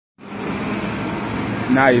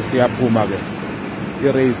nayi siyaphuma ke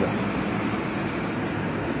i-Razor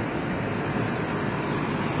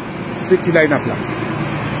City Liner Plus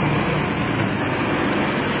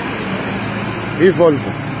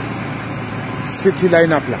i-Volvo City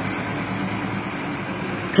Liner Plus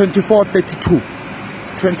 2432.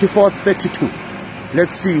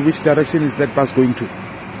 Let's see which direction is that bus going to.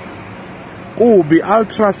 Be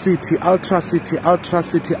Ultra City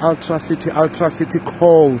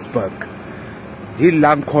Colesberg.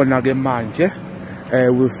 Ilang khona ke manje.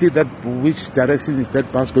 We'll see that which direction is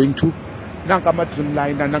that bus going to. Nankama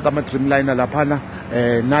Dreamliner lapana.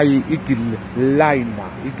 Nayi Eagle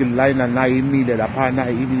Liner nayi imile lapana.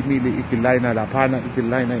 Eagle Liner lapana. Eagle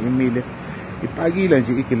Liner imile. Ipakile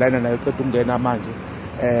nje Eagle Liner nayo qeda ukungena manje.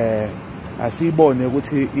 Asibone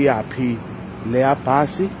ukuthi iyaphi leya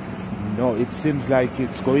bus. No, it seems like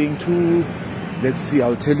it's going to. Let's see.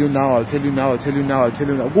 I'll tell you now.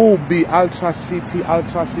 Will be Ultra City,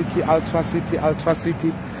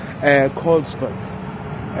 Colesberg.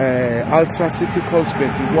 Ultra City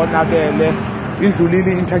Colesberg. Wonagele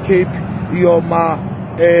indlulile Intercape. Iyoma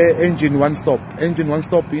engine one stop.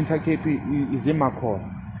 Intercape is in Macron.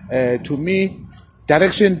 To me,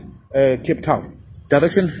 direction Cape Town.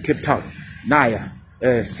 Naya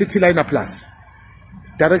City Liner Plus.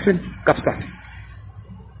 Direction Kapstadt.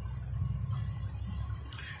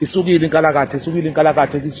 Isukile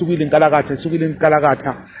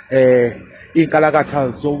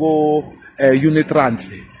inkalakatha zoko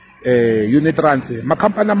Unitrans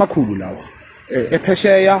makhampani amakhulu lawa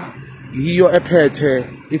ephesheya yiyo ephethe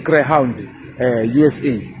iGreyhound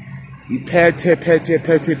USA iphethe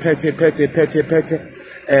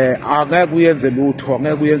angeke uyenze lutho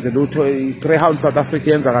iGreyhound South Africa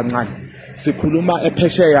yenza kancane sikhuluma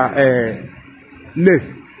ephesheya le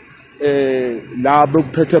la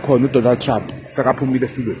bekuphethe khona uDonald Trump sakaphumile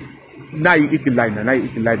esitulweni nayi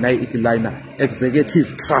Eagle Liner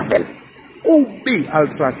executive travel ubi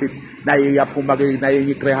Ultra City naye yaphuma ke naye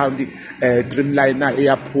iGreyhound Dreamliner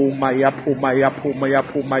iyaphuma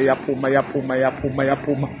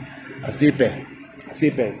asibe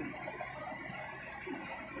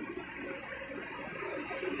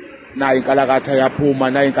nayi inkalakatha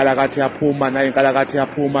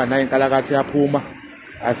yaphuma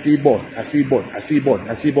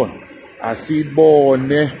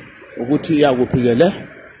asibone ukuthi iyakuphikele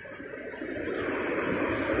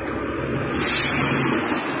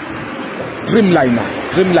Dreamliner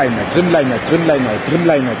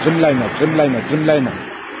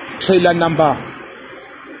trailer number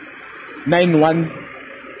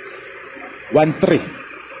 9113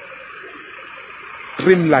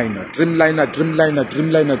 Dreamliner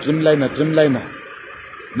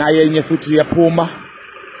naye enye futhi yaphuma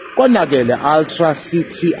konakele Ultra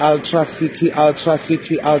City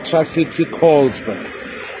Colesberg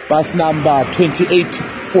bus number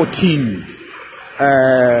 2814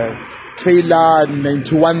 trailer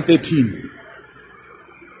 9113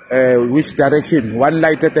 which direction? One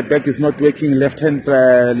light at the back is not working, left hand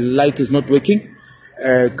light is not working.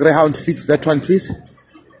 Greyhound, fix that one please.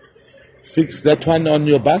 Fix that one on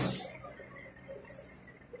your bus.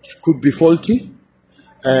 Could be faulty.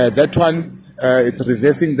 That one it's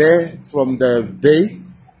reversing there from the bay.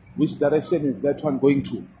 Which direction is that one going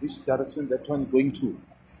to?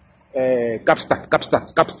 Kapstadt.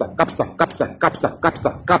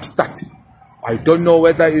 I don't know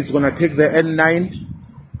whether it's gonna take the N9,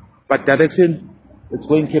 but direction it's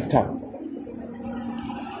going Cape Town.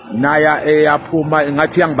 Naya eyaphuma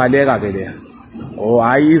ingathi yangibaleka ke le. Oh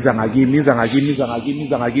hayi iza ngakimi.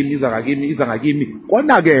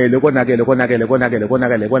 Konakele.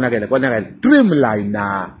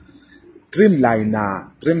 Dreamliner.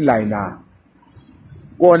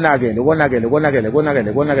 Konakele.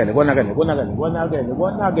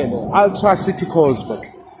 Ultra City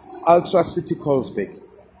Colesberg.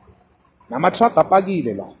 Nama-truck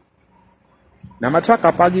apakile la.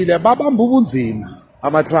 Babamba ubunzima.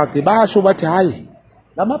 Ama-truck basho bathi hayi.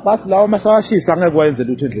 Lamabhasi lawo masawashisa angeke wayenze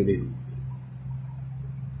lutho endleleni.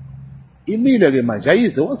 Imile ke manje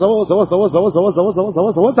ayize woza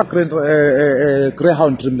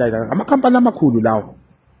Greyhound Dreamliner. Amakhampani amakhulu lawo.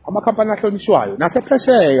 Amakhampani ahlonishwayo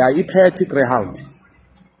nasephesheya iphethe Greyhound.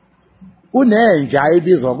 Kunenja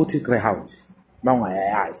ebizwa ukuthi Greyhound.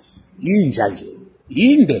 Mangayazi. Inja nje.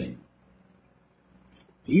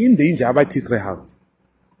 Inde nje abathi Greyhound.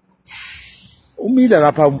 Umile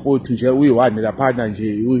lapha umfowethu nje uyi-1 laphana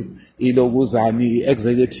nje ilokuzani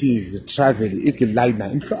executive travel Eagle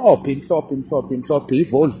Liner imhlophe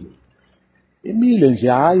iVolvo imile nje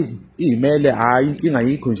hayi imele hayi inkinga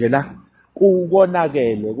yikho nje la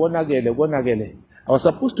konakele. I was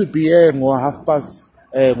supposed to be here ngo 5:30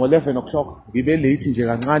 ngo-11 o'clock ngibe late nje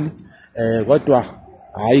kancane kodwa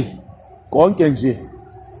hayi konke nje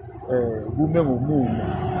kume ngomumo.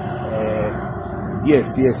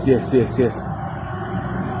 Yes.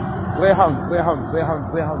 Greyhound.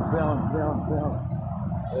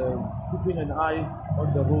 Keeping an eye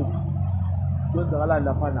on the road. Kwenzakalani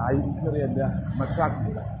laphana hayi imperial la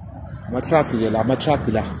ama-truck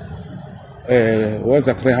la. Was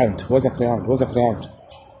a Greyhound.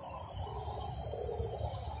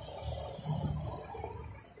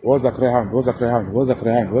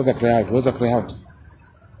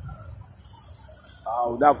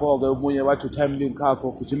 Lapho-ke omunye wathi time link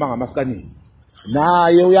yakho kujima ngamaskani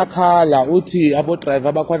naye uyakhala uthi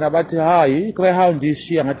abo-driver bakhona bathi hayi i-Greyhound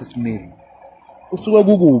ishiya ngathi simile usuke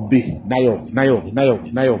kukubi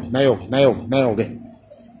nayo-ke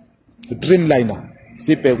Dreamliner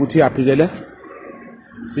sibheke ukuthi iyaphikele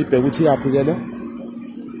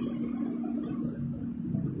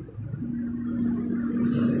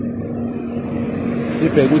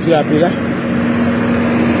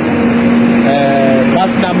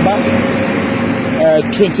bus number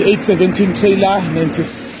 2817 trailer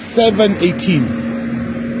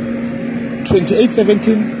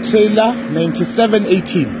 9718 trailer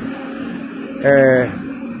 9718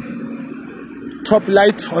 top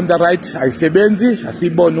light on the right ayisebenzi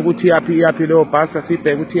asibone ukuthi yaphi leyo bus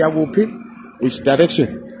asibheke ukuthi yakuphi which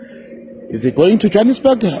direction is it going to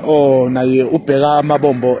Johannesburg or naye ubheka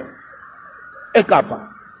amabombo eKapa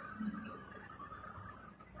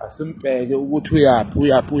asimbheke ukuthi uyaphi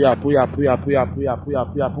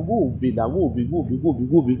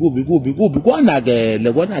kubi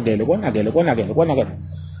konakele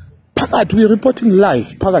phakathi we reporting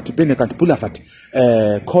live phakathi Penekant Boulevard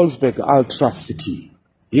Colesberg Ultra City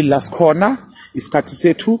last corner isikhathi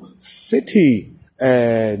sethu city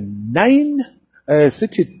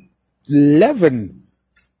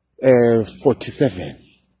 11:47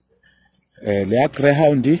 le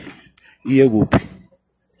Greyhound iye kuphi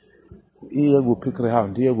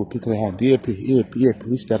Greyhound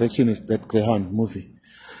which direction is that Greyhound movie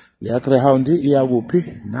le Greyhound iya kuphi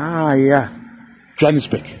naya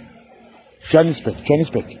Johannesburg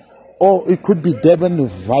or it could be Durban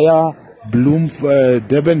via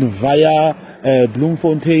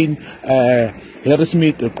Bloemfontein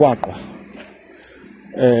Harrismith Qwaqwa.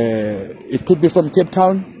 It could be from Cape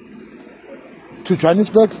Town to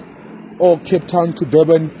Johannesburg or Cape Town to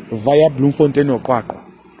Durban via Bloemfontein or Qwaqwa.